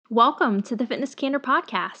Welcome to the Fitness Candor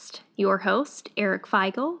Podcast. Your host, Eric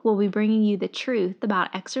Feigl, will be bringing you the truth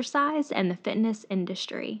about exercise and the fitness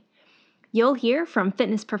industry. You'll hear from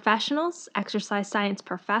fitness professionals, exercise science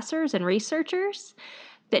professors and researchers,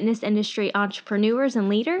 fitness industry entrepreneurs and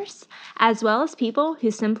leaders, as well as people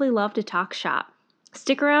who simply love to talk shop.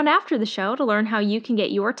 Stick around after the show to learn how you can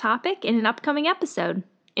get your topic in an upcoming episode.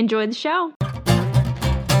 Enjoy the show.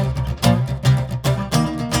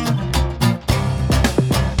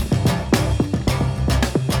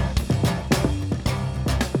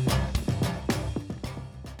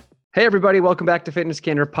 Hey, everybody. Welcome back to Fitness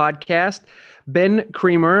Candor Podcast. Ben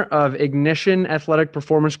Creamer of Ignition Athletic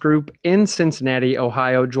Performance Group in Cincinnati,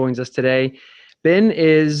 Ohio, joins us today. Ben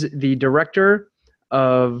is the Director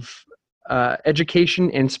of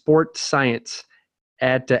Education and Sport Science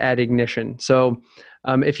at Ignition. So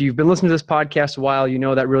if you've been listening to this podcast a while, you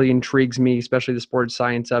know that really intrigues me, especially the sports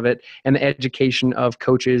science of it and the education of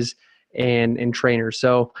coaches and trainers.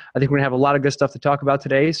 So I think we're gonna have a lot of good stuff to talk about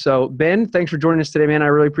today. So Ben, thanks for joining us today, man. I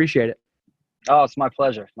really appreciate it. Oh, it's my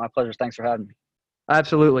pleasure. My pleasure. Thanks for having me.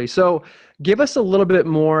 Absolutely. So give us a little bit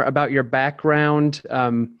more about your background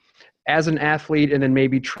as an athlete and then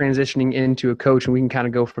maybe transitioning into a coach, and we can kind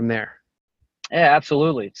of go from there. Yeah,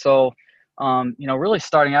 absolutely. So, really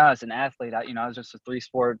starting out as an athlete, I was just a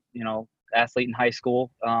three-sport, athlete in high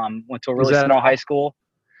school. Went to a really small high school.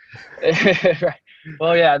 Right.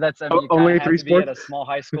 Well, yeah, you only have three to sports? be at a small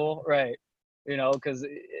high school, right? Because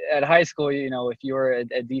at high school, if you were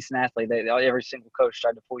a decent athlete, every single coach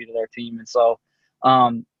tried to pull you to their team, and so,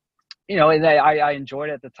 I enjoyed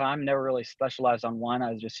it at the time. Never really specialized on one.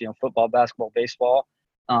 I was just football, basketball, baseball.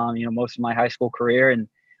 Most of my high school career, and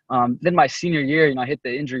then my senior year, I hit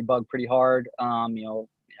the injury bug pretty hard. Tore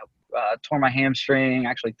my hamstring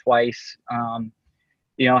actually twice. Had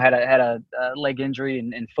a leg injury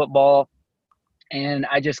in football. And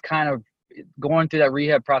I just kind of going through that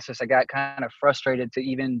rehab process, I got kind of frustrated to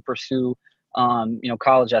even pursue,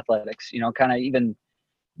 college athletics, kind of even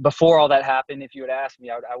before all that happened. If you had asked me,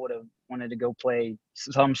 I would have wanted to go play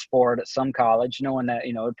some sport at some college, knowing that,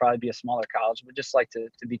 it'd probably be a smaller college, but just like to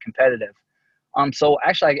be competitive. So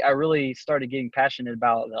actually I really started getting passionate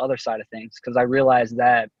about the other side of things, because I realized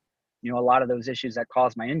that, a lot of those issues that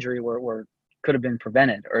caused my injury could have been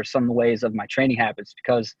prevented, or some ways of my training habits,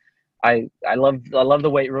 because I love the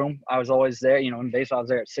weight room. I was always there, in baseball. I was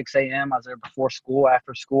there at 6 a.m. I was there before school,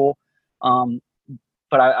 after school.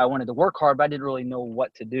 But I wanted to work hard, but I didn't really know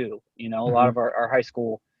what to do. A lot of our high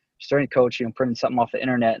school strength coach, printed something off the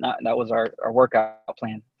internet, and that was our workout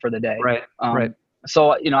plan for the day. Right. Right.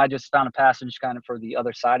 So, I just found a passion just kind of for the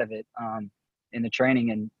other side of it, in the training,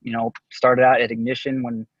 and, started out at Ignition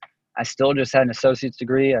when I still just had an associate's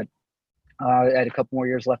degree. I had a couple more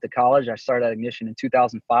years left at college. I started at Ignition in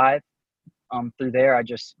 2005. Through there, I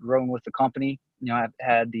just grown with the company. I've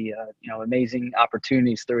had the amazing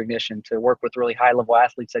opportunities through Ignition to work with really high level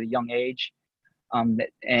athletes at a young age,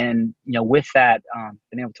 and with that,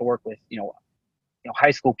 been able to work with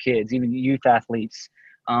high school kids, even youth athletes,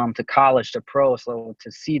 to college to pro. So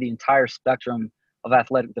to see the entire spectrum of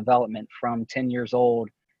athletic development from 10 years old,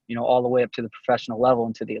 all the way up to the professional level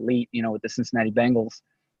and to the elite, with the Cincinnati Bengals.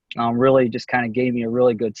 Really just kind of gave me a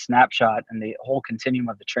really good snapshot and the whole continuum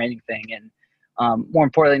of the training thing. And more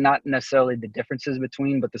importantly, not necessarily the differences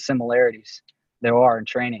between, but the similarities there are in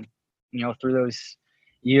training. Through those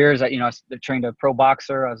years, I trained a pro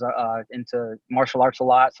boxer. I was into martial arts a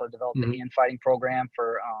lot, so I developed the infighting program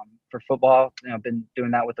for football. I've been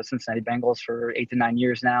doing that with the Cincinnati Bengals for 8 to 9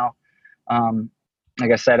 years now.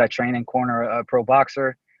 Like I said, I train and corner a pro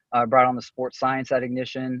boxer. I brought on the sports science at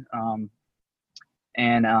Ignition.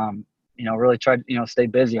 And really tried to stay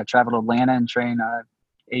busy. I traveled to Atlanta and trained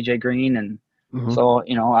AJ Green, and so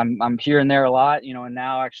I'm here and there a lot. And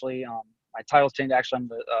now actually my title's changed. Actually, I'm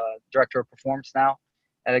the director of performance now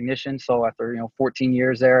at Ignition. So after 14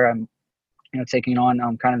 years there, I'm taking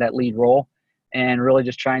on kind of that lead role, and really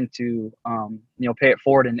just trying to pay it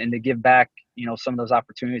forward and to give back some of those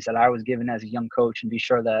opportunities that I was given as a young coach, and be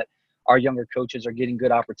sure that our younger coaches are getting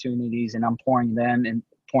good opportunities, and I'm pouring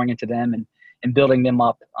into them and building them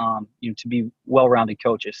up, to be well-rounded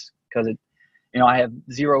coaches. Because I have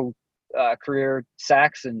zero career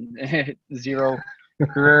sacks and zero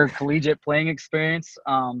career collegiate playing experience.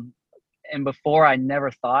 And before, I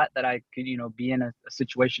never thought that I could, be in a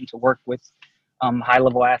situation to work with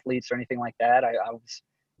high-level athletes or anything like that. I was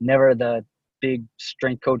never the big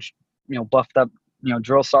strength coach, buffed up,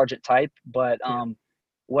 drill sergeant type. But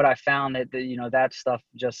what I found that stuff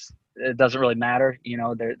just, it doesn't really matter.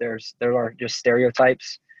 There are just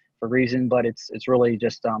stereotypes for a reason, but it's really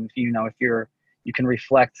just if you're you can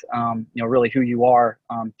reflect, really who you are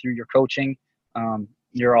through your coaching.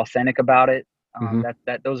 You're authentic about it.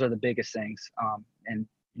 Mm-hmm. Those are the biggest things. And,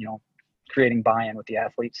 creating buy-in with the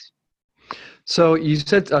athletes. So you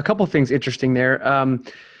said a couple of things interesting there.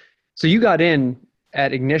 So you got in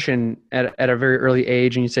at Ignition at a very early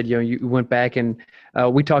age, and you said, you went back and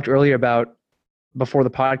we talked earlier before the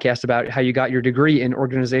podcast about how you got your degree in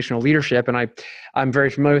organizational leadership. And I'm very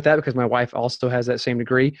familiar with that because my wife also has that same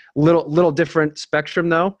degree. Little different spectrum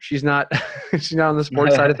though. She's not, she's not on the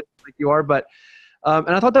sports side of things like you are, but and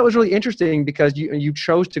I thought that was really interesting because you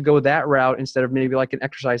chose to go that route instead of maybe like an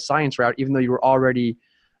exercise science route, even though you were already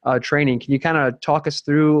training. Can you kind of talk us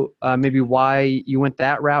through maybe why you went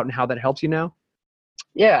that route and how that helps you now?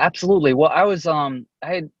 Yeah, absolutely. Well, I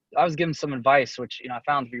was given some advice, which I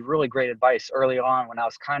found to be really great advice early on when I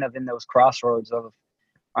was kind of in those crossroads of, all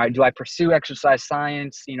right, do I pursue exercise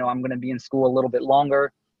science? I'm going to be in school a little bit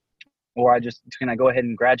longer, or can I go ahead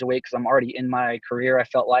and graduate because I'm already in my career? I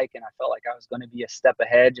felt like I was going to be a step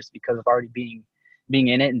ahead just because of already being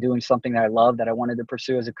in it and doing something that I love, that I wanted to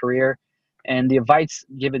pursue as a career. And the advice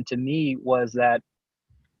given to me was that,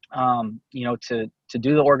 to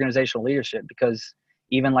do the organizational leadership, because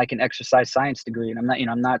even like an exercise science degree, and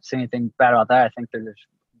I'm not saying anything bad about that. I think there's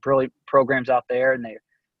brilliant programs out there, and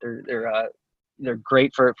they're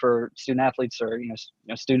great for student athletes or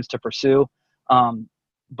students to pursue.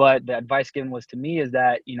 But the advice given was to me is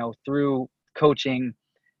that through coaching,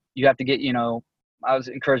 you have to get I was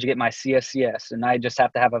encouraged to get my CSCS, and I just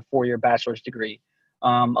have to have a 4-year bachelor's degree.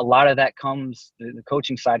 A lot of that the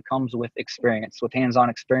coaching side comes with experience, with hands-on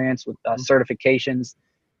experience, with certifications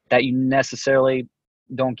that you necessarily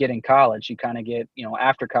don't get in college. You kind of get,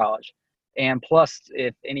 after college. And plus,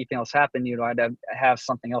 if anything else happened, I'd have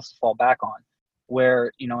something else to fall back on.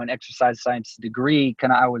 Where, an exercise science degree,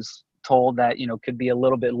 I was told that, could be a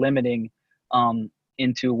little bit limiting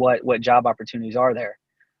into what job opportunities are there.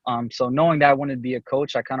 So knowing that I wanted to be a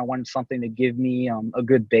coach, I kind of wanted something to give me a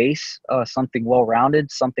good base, something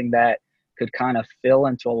well-rounded, something that could kind of fill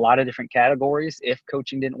into a lot of different categories if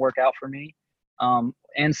coaching didn't work out for me.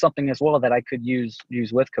 And something as well that I could use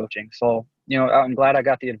with coaching. So, I'm glad I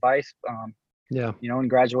got the advice, and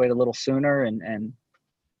graduated a little sooner and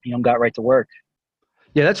got right to work.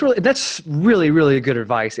 Yeah, that's really, really good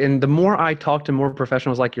advice. And the more I talk to more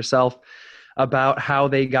professionals like yourself about how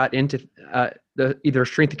they got into the either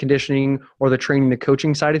strength and conditioning or the training, the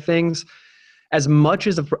coaching side of things, as much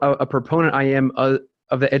as a proponent I am of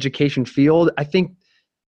the education field, I think,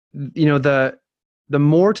 the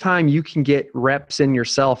more time you can get reps in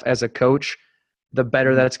yourself as a coach, the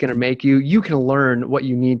better that's going to make you. You can learn what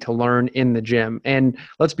you need to learn in the gym. And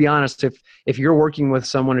let's be honest, if you're working with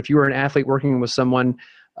someone, if you were an athlete working with someone,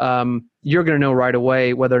 you're going to know right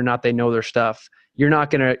away whether or not they know their stuff. You're not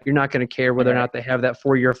going to care whether or not they have that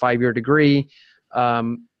 4-year, 5-year degree,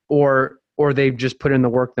 or they've just put in the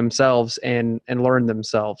work themselves and learned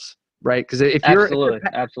themselves, right? Because if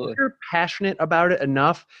you're passionate about it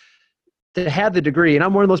enough to have the degree, and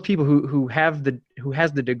I'm one of those people who has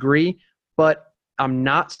the degree, but I'm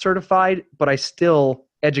not certified, but I still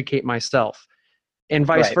educate myself, and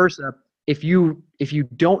vice versa. If you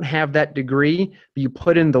don't have that degree, but you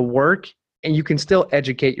put in the work, and you can still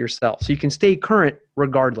educate yourself, so you can stay current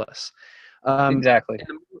regardless. Exactly.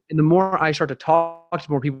 And the more I start to talk to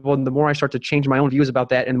more people, and the more I start to change my own views about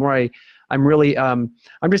that, and the more I'm really I'm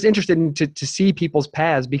just interested to see people's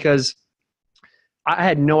paths, because I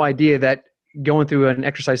had no idea that going through an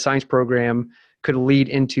exercise science program could lead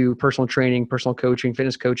into personal training, personal coaching,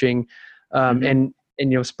 fitness coaching, and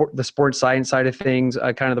the sports science side of things,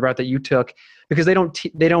 kind of the route that you took, because they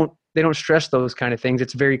don't stress those kind of things.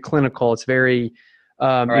 It's very clinical. It's very,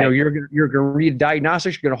 you're going to read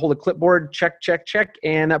diagnostics. You're going to hold a clipboard, check,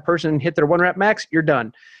 and that person hit their 1 rep max. You're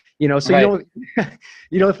done. So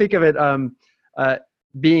you don't think of it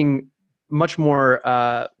being much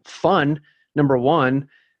more fun. Number one.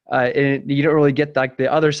 And you don't really get like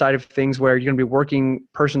the other side of things where you're going to be working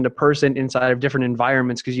person to person inside of different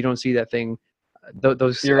environments, because you don't see that thing.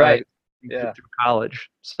 Those you're right. Through college.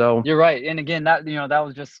 So you're right. And again, that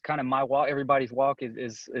was just kind of my walk. Everybody's walk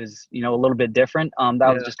is a little bit different.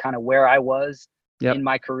 That was just kind of where I was in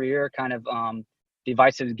my career. Kind of the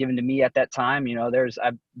advice that was given to me at that time.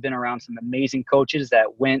 I've been around some amazing coaches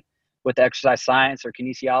that went with exercise science or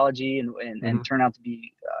kinesiology and turned out to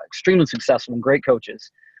be extremely successful and great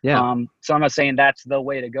coaches. Yeah. So I'm not saying that's the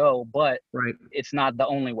way to go, but it's not the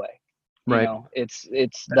only way.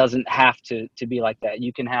 It doesn't have to be like that.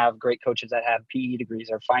 You can have great coaches that have PE degrees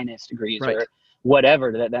or finance degrees or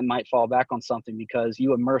whatever that might fall back on something, because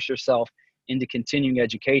you immerse yourself into continuing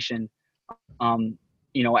education.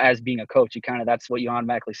 as being a coach, that's what you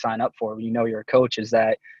automatically sign up for when you're a coach, is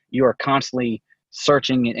that you are constantly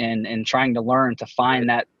searching and trying to learn to find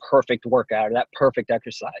that perfect workout or that perfect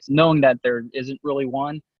exercise, knowing that there isn't really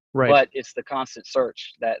one, Right. but it's the constant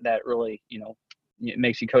search that really, it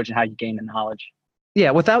makes you coach and how you gain the knowledge.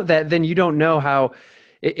 Yeah. Without that, then you don't know how,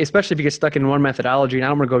 especially if you get stuck in one methodology, and I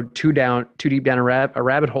don't want to go too deep down a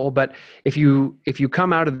rabbit hole, but if you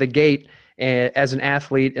come out of the gate as an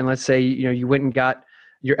athlete, and let's say, you went and got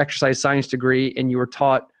your exercise science degree and you were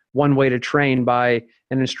taught one way to train by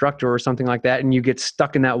an instructor or something like that, and you get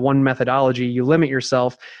stuck in that one methodology, you limit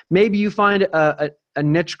yourself. Maybe you find a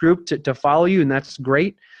niche group to follow you, and that's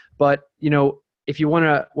great. But, if you want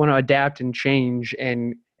to adapt and change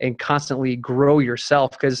and constantly grow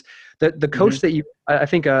yourself, because the coach that I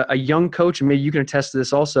think a young coach, and maybe you can attest to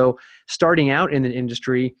this also, starting out in the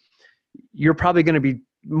industry, you're probably going to be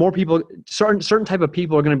more people, certain type of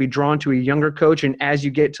people are going to be drawn to a younger coach. And as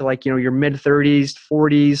you get to your mid 30s,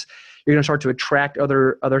 40s, you're going to start to attract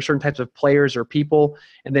other certain types of players or people.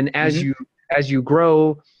 And then as you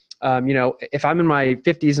grow, if I'm in my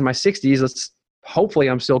 50s and my 60s, hopefully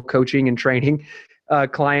I'm still coaching and training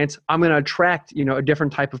clients, I'm going to attract, a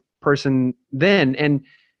different type of person then. And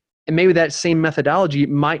maybe that same methodology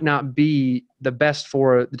might not be the best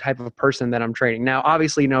for the type of person that I'm training. Now,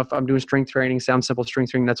 obviously, if I'm doing strength training, sound simple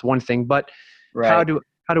strength training, that's one thing, but right.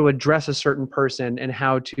 how to address a certain person and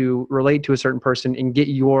how to relate to a certain person and get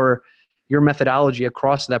your methodology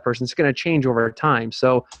across to that person, it's going to change over time.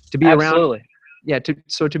 So to be Absolutely.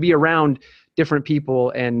 to be around different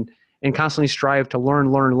people and constantly strive to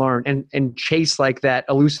learn and chase like that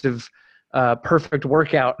elusive perfect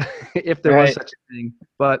workout if there was such a thing.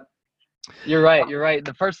 But you're right.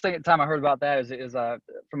 The first time I heard about that is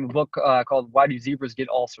from a book called Why Do Zebras Get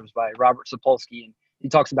Ulcers by Robert Sapolsky, and he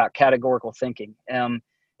talks about categorical thinking. And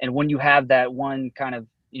when you have that one kind of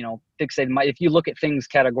fixated mind, if you look at things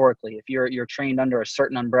categorically, if you're trained under a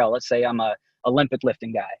certain umbrella, let's say I'm a Olympic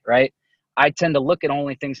lifting guy, right? I tend to look at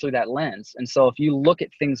only things through that lens. And so if you look at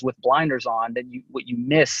things with blinders on, then you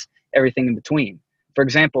miss everything in between. For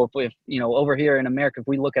example, if over here in America, if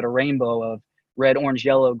we look at a rainbow of red, orange,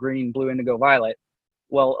 yellow, green, blue, indigo, violet,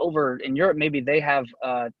 well, over in Europe, maybe they have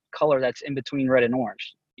a color that's in between red and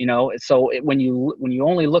orange. So when you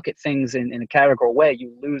only look at things in a categorical way,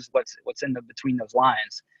 you lose what's in between those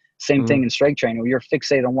lines. Same thing in strength training, where you're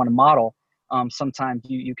fixated on one model. Sometimes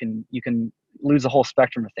you can lose the whole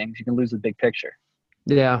spectrum of things. You can lose the big picture.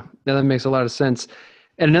 Yeah, that makes a lot of sense.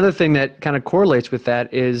 And another thing that kind of correlates with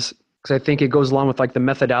that is, because I think it goes along with the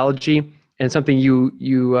methodology, and something you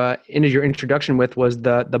ended your introduction with was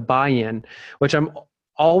the buy-in, which I'm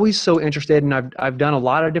always so interested in. I've done a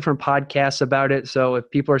lot of different podcasts about it. So if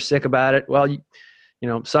people are sick about it, well,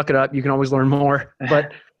 suck it up. You can always learn more.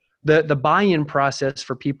 But the buy-in process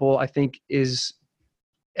for people, I think, is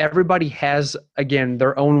everybody has, again,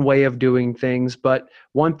 their own way of doing things. But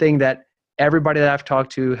one thing that everybody that I've talked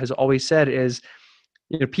to has always said is,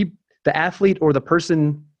 the athlete or the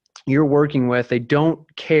person you're working with, they don't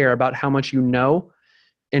care about how much you know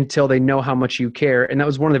until they know how much you care. And that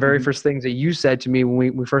was one of the very first things that you said to me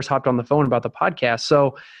when we first hopped on the phone about the podcast.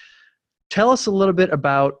 So tell us a little bit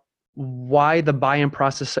about why the buy-in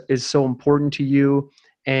process is so important to you,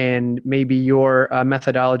 and maybe your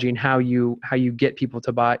methodology and how you get people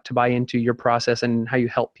to buy into your process and how you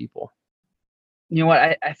help people. You know what?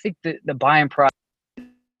 I think the buy-in process,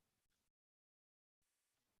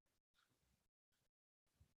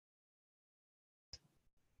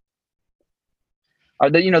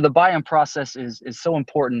 the buy-in process is so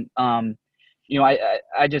important.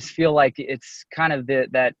 I just feel like it's kind of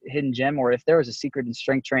that hidden gem, or if there was a secret in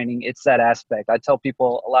strength training, it's that aspect. I tell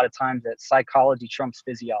people a lot of times that psychology trumps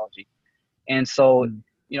physiology. And so,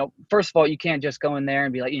 first of all, you can't just go in there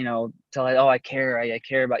and be like, tell it, oh, I care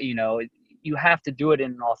about, you have to do it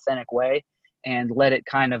in an authentic way and let it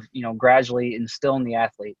kind of, gradually instill in the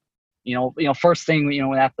athlete. First thing, when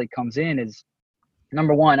an athlete comes in is,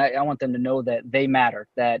 number one, I want them to know that they matter,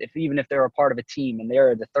 that even if they're a part of a team and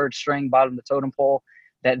they're the third string, bottom of the totem pole,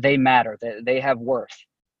 that they matter, that they have worth.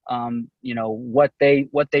 What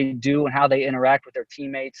they do and how they interact with their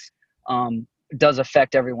teammates does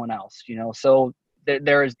affect everyone else. So they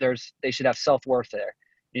should have self-worth there.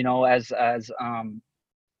 As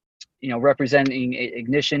representing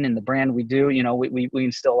Ignition and the brand we do, we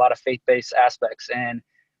instill a lot of faith-based aspects. And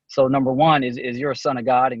so number one is you're a son of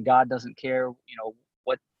God, and God doesn't care,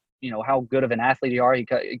 how good of an athlete you are. He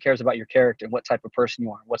cares about your character and what type of person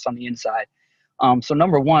you are, what's on the inside. So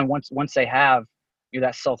number one, once they have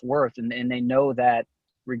that self-worth and they know that,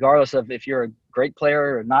 regardless of if you're a great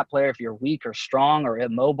player or not player, if you're weak or strong or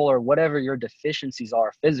immobile or whatever your deficiencies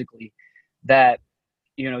are physically, that,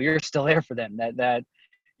 you're still there for them, that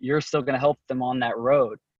you're still going to help them on that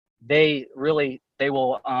road. They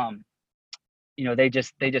will, they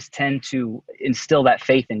just tend to instill that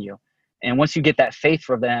faith in you. And once you get that faith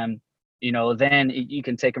for them, then you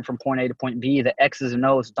can take them from point A to point B. The X's and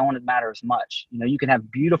O's don't matter as much. You can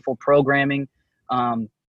have beautiful programming,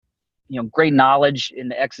 great knowledge in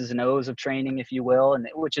the X's and O's of training, if you will, and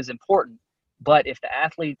which is important. But if the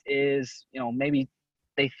athlete is, maybe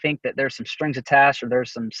they think that there's some strings attached or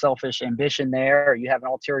there's some selfish ambition there, or you have an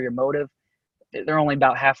ulterior motive, they're only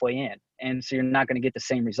about halfway in. And so you're not going to get the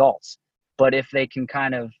same results. But if they can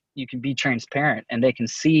you can be transparent and they can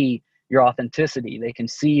see your authenticity, they can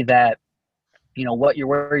see that,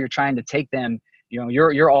 where you're trying to take them,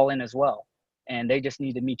 you're all in as well. And they just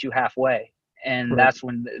need to meet you halfway. And that's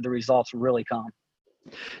when the results really come.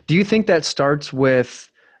 Do you think that starts with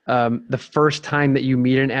the first time that you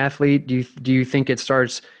meet an athlete? Do you think it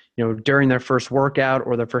starts, during their first workout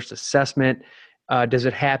or their first assessment? Does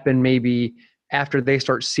it happen maybe after they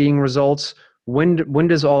start seeing results? When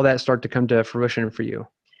does all that start to come to fruition for you?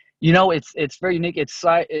 It's very unique. It's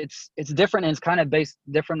different, and it's kind of based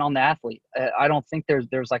different on the athlete. I don't think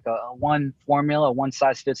there's like a one formula, one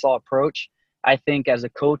size fits all approach. I think as a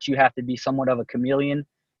coach, you have to be somewhat of a chameleon,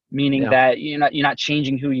 meaning that you're not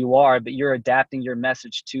changing who you are, but you're adapting your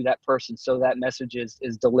message to that person so that message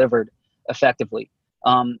is delivered effectively.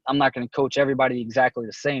 I'm not going to coach everybody exactly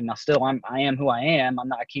the same. Now, still, I am who I am.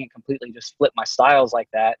 I can't completely just flip my styles like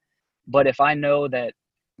that. But if I know that,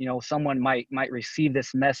 someone might receive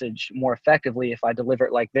this message more effectively if I deliver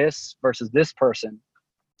it like this versus this person,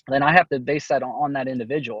 then I have to base that on that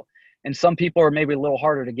individual. And some people are maybe a little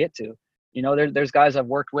harder to get to. There's guys I've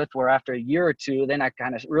worked with where after a year or two, then I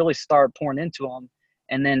kind of really start pouring into them,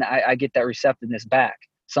 and then I get that receptiveness back.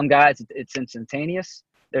 Some guys, it's instantaneous.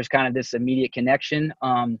 There's kind of this immediate connection.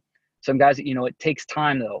 Some guys, it takes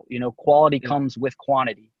time though. Quality comes with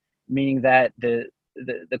quantity, meaning that the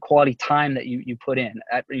quality time that you put in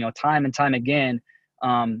at, time and time again,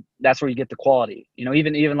 that's where you get the quality.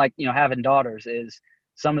 Even like, having daughters is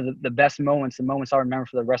some of the best moments, the moments I remember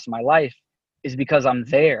for the rest of my life, is because I'm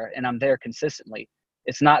there and I'm there consistently.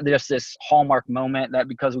 It's not just this hallmark moment that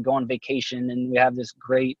because we go on vacation and we have this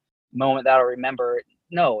great moment that I'll remember.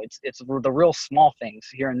 No, it's the real small things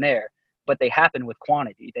here and there, but they happen with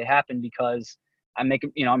quantity. They happen because I make,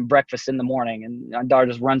 I'm breakfast in the morning and my daughter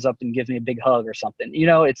just runs up and gives me a big hug or something.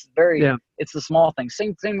 It's it's the small things.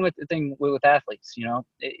 Same thing with athletes. You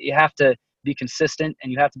have to be consistent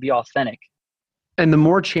and you have to be authentic. And the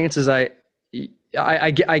more chances I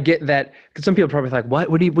get that, because some people are probably like,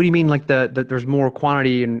 what do you mean? Like there's more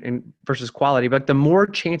quantity and versus quality, but the more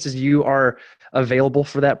chances you are available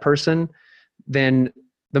for that person, then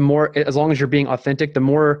the more, as long as you're being authentic, the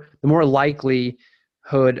more likelihood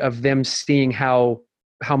of them seeing how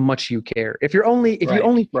much you care. If you only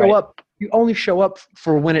show up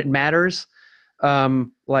for when it matters,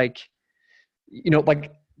 like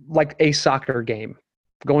a soccer game,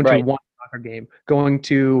 going to one soccer game,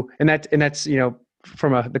 and that's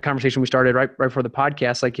from the conversation we started right before the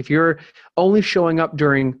podcast. Like if you're only showing up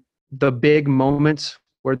during the big moments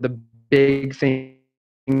where the big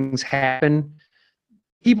things happen,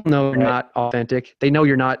 people know you're not authentic. They know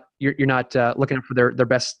you're not looking out for their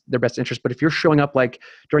best interest. But if you're showing up like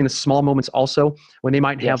during the small moments also, when they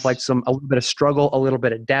might have like a little bit of struggle, a little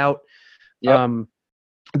bit of doubt,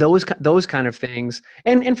 those kind of things,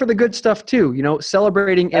 and for the good stuff too,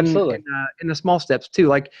 celebrating in the small steps too.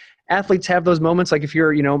 Like athletes have those moments. Like if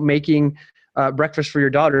you're making breakfast for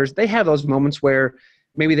your daughters, they have those moments where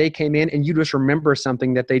maybe they came in and you just remember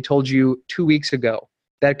something that they told you 2 weeks ago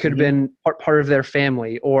that could have been part of their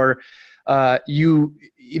family, or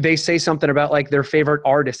they say something about like their favorite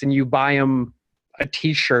artist and you buy them a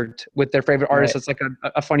t-shirt with their favorite artist. It's like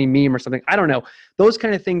a funny meme or something. I don't know. Those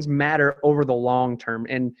kind of things matter over the long term.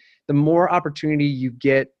 And the more opportunity you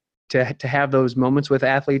get to have those moments with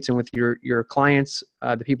athletes and with your clients,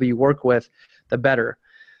 the people you work with, the better.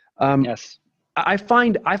 I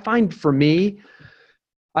find for me,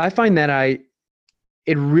 that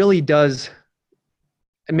it really does.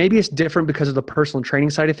 Maybe it's different because of the personal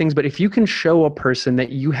training side of things, but if you can show a person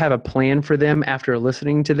that you have a plan for them after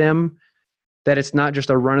listening to them, that it's not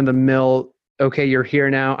just a run of the mill, okay, you're here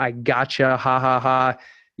now, I gotcha, ha, ha, ha,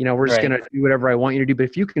 we're just going to do whatever I want you to do. But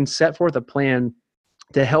if you can set forth a plan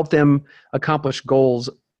to help them accomplish goals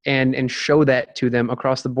and show that to them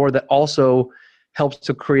across the board, that also helps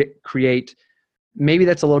to create, maybe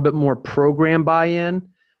that's a little bit more program buy-in.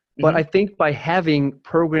 But I think by having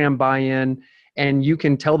program buy-in and you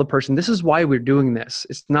can tell the person, this is why we're doing this.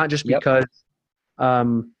 It's not just because,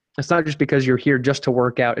 it's not just because you're here just to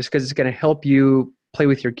work out. It's because it's going to help you play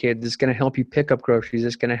with your kids. It's going to help you pick up groceries.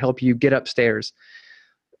 It's going to help you get upstairs.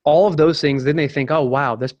 All of those things, then they think, oh,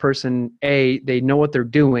 wow, this person, they know what they're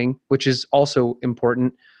doing, which is also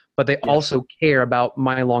important, but they also care about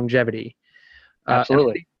my longevity.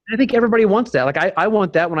 Absolutely. I think everybody wants that. Like I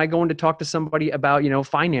want that when I go in to talk to somebody about,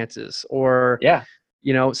 finances or,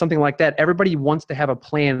 something like that. Everybody wants to have a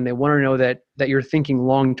plan, and they want to know that you're thinking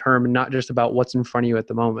long-term and not just about what's in front of you at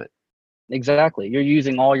the moment. Exactly. You're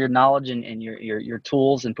using all your knowledge and your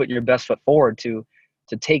tools and putting your best foot forward to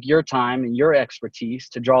take your time and your expertise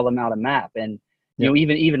to draw them out a map. And,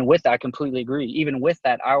 even with that, I completely agree. Even with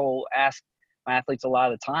that, I will ask my athletes a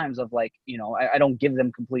lot of the times of like, I don't give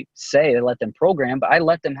them complete say. I let them program, but I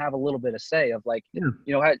let them have a little bit of say of like,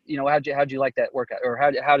 how'd you like that workout, or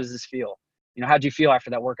how does this feel? How'd you feel after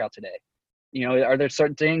that workout today? Are there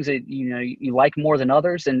certain things that, you like more than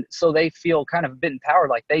others? And so they feel kind of a bit empowered,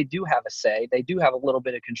 like they do have a say, they do have a little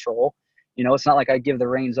bit of control. It's not like I give the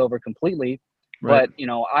reins over completely, but,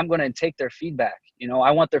 I'm going to take their feedback.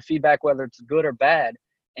 I want their feedback, whether it's good or bad,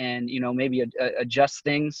 and, maybe adjust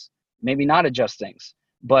things, maybe not adjust things.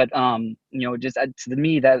 But, just to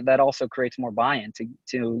me, that also creates more buy-in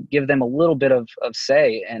to give them a little bit of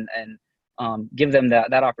say and give them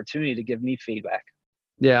that opportunity to give me feedback.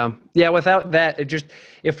 Yeah. Without that,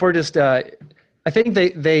 if we're just, I think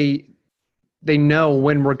they know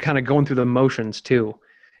when we're kind of going through the motions too.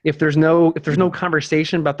 If there's no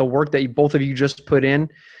conversation about the work that both of you just put in,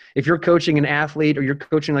 if you're coaching an athlete or you're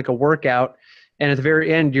coaching like a workout, and at the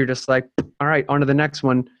very end you're just like, all right, on to the next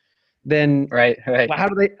one, then right. How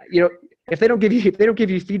do they, if they don't give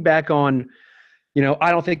you feedback on,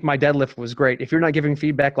 I don't think my deadlift was great. If you're not giving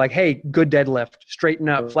feedback like, hey, good deadlift, straighten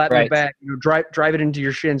up, flatten the back, drive it into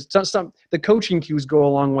your shins. The coaching cues go a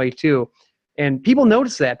long way too. And people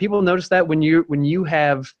notice that. People notice that when you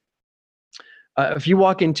have, if you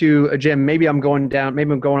walk into a gym, maybe I'm going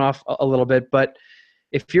off a little bit, but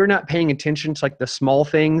if you're not paying attention to like the small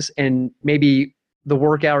things, and maybe the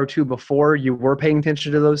workout or two before you were paying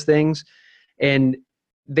attention to those things, and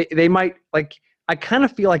they might like, I kind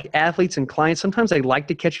of feel like athletes and clients, sometimes they like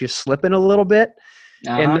to catch you slipping a little bit,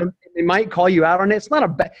 and they might call you out on it. It's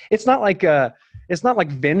not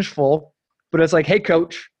like vengeful, but it's like, hey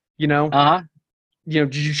coach, did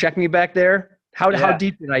you check me back there? How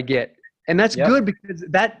deep did I get? And that's good, because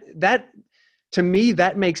that to me,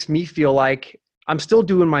 that makes me feel like I'm still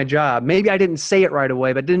doing my job. Maybe I didn't say it right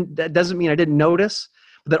away, but that doesn't mean I didn't notice.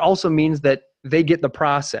 But that also means that they get the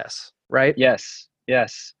process, right? Yes.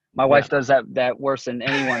 My wife does that worse than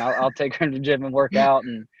anyone. I'll take her to the gym and work out,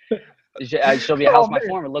 and she'll be, how's my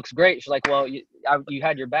form? It looks great. She's like, well, you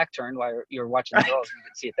had your back turned while you were watching the girls. You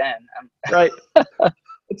could see it then. Right.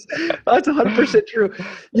 That's 100% true.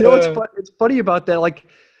 It's funny about that. Like,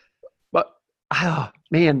 but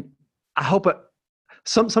man, I hope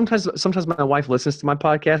sometimes my wife listens to my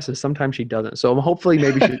podcast and sometimes she doesn't. So hopefully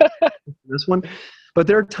maybe she this one. But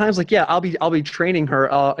there are times like, I'll be training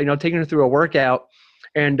her, taking her through a workout,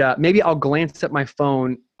 and maybe I'll glance at my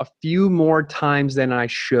phone a few more times than I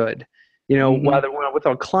should. Whether when I'm with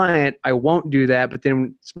a client, I won't do that. But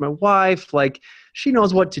then it's my wife, like she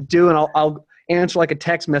knows what to do, and I'll answer like a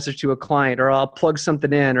text message to a client, or I'll plug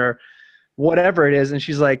something in or whatever it is. And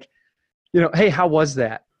she's like, hey, how was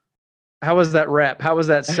that? How was that rep? How was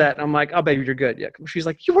that set? And I'm like, oh, baby, you're good. Yeah. She's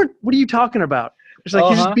like, what are you talking about? She's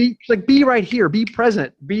like, she's like, be right here, be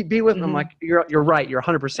present, be with me. I'm like, you're right. You're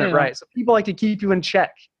 100% right. So people like to keep you in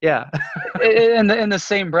check. Yeah. in the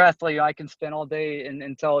same breath, like I can spend all day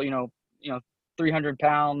and tell,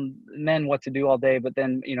 300-pound men what to do all day. But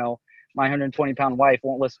then, my 120-pound wife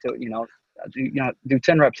won't listen to it, do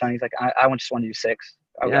 10 reps, honey. He's like, I just want to do 6.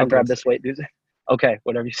 I'll grab this weight. Do okay,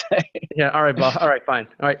 whatever you say. Yeah. All right, boss. All right, fine.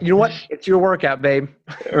 All right. You know what? It's your workout, babe.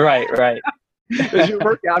 Right. It's your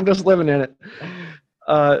workout. I'm just living in it.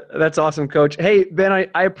 That's awesome, Coach. Hey, Ben,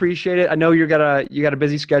 I appreciate it. I know you got a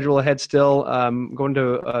busy schedule ahead still, going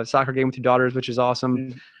to a soccer game with your daughters, which is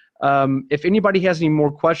awesome. If anybody has any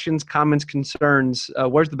more questions, comments, concerns,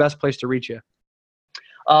 where's the best place to reach you?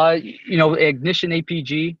 Ignition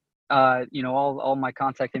APG. All my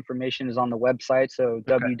contact information is on the website. So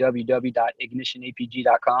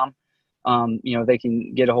www.ignitionapg.com. They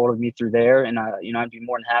can get a hold of me through there, and I'd be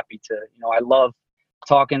more than happy to. I love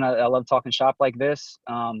talking. I love talking shop like this.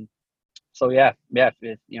 So if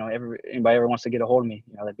anybody ever wants to get a hold of me,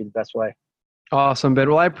 that'd be the best way. Awesome, Ben.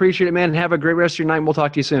 Well, I appreciate it, man. Have a great rest of your night, and we'll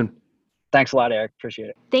talk to you soon. Thanks a lot, Eric. Appreciate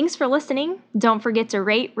it. Thanks for listening. Don't forget to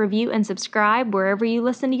rate, review, and subscribe wherever you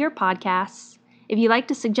listen to your podcasts. If you'd like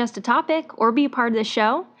to suggest a topic or be a part of the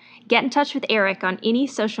show, get in touch with Eric on any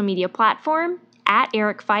social media platform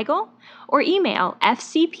 @Eric Feigl or email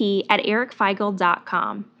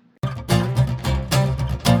fcp@ericfeigl.com.